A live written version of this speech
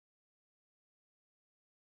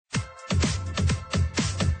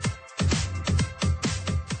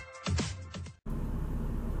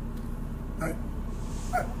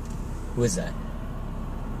Who is that?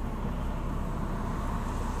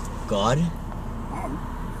 God?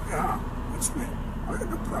 Yeah, it's me. Are you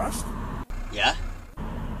depressed? Yeah?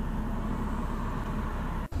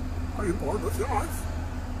 Are you bored with your life?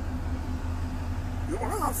 You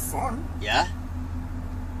want to have fun? Yeah?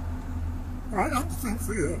 I have the thing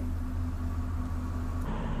for you.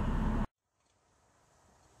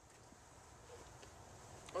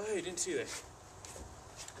 Oh, hey, you didn't see this.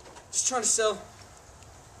 Just trying to sell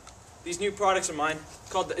these new products of mine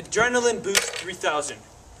called the Adrenaline Boost 3000.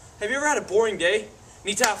 Have you ever had a boring day?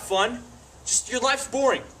 Need to have fun? Just your life's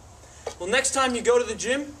boring. Well, next time you go to the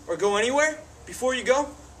gym or go anywhere, before you go,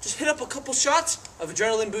 just hit up a couple shots of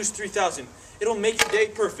Adrenaline Boost 3000. It'll make your day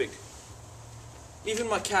perfect. Even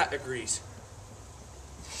my cat agrees.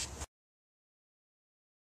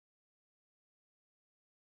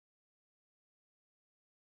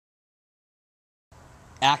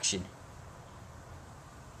 Action.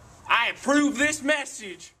 I approve this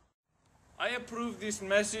message. I approve this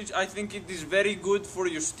message. I think it is very good for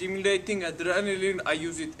your stimulating adrenaline. I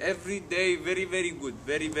use it every day. Very, very good.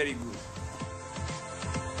 Very, very good.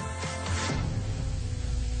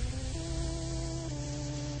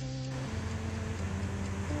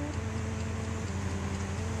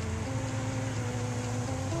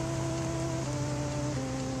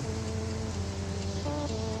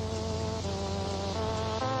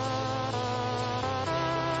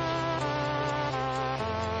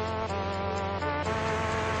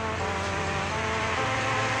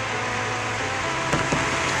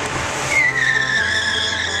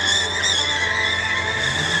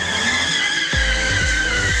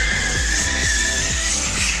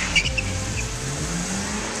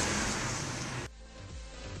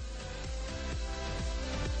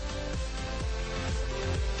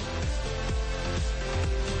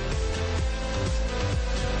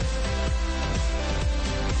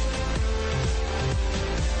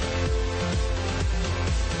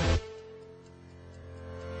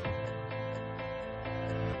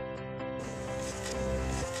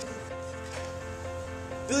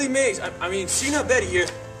 Billy Mays, I mean, Cena Betty here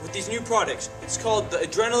with these new products. It's called the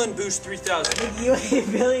Adrenaline Boost 3000. You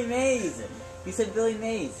ain't Billy Mays. You said Billy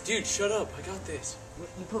Mays. Dude, shut up. I got this.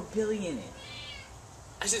 You put Billy in it.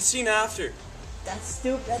 I said Cena after. That's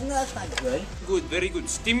stupid. No, that's not good. Good, very good.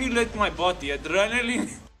 Stimulate my body. Adrenaline.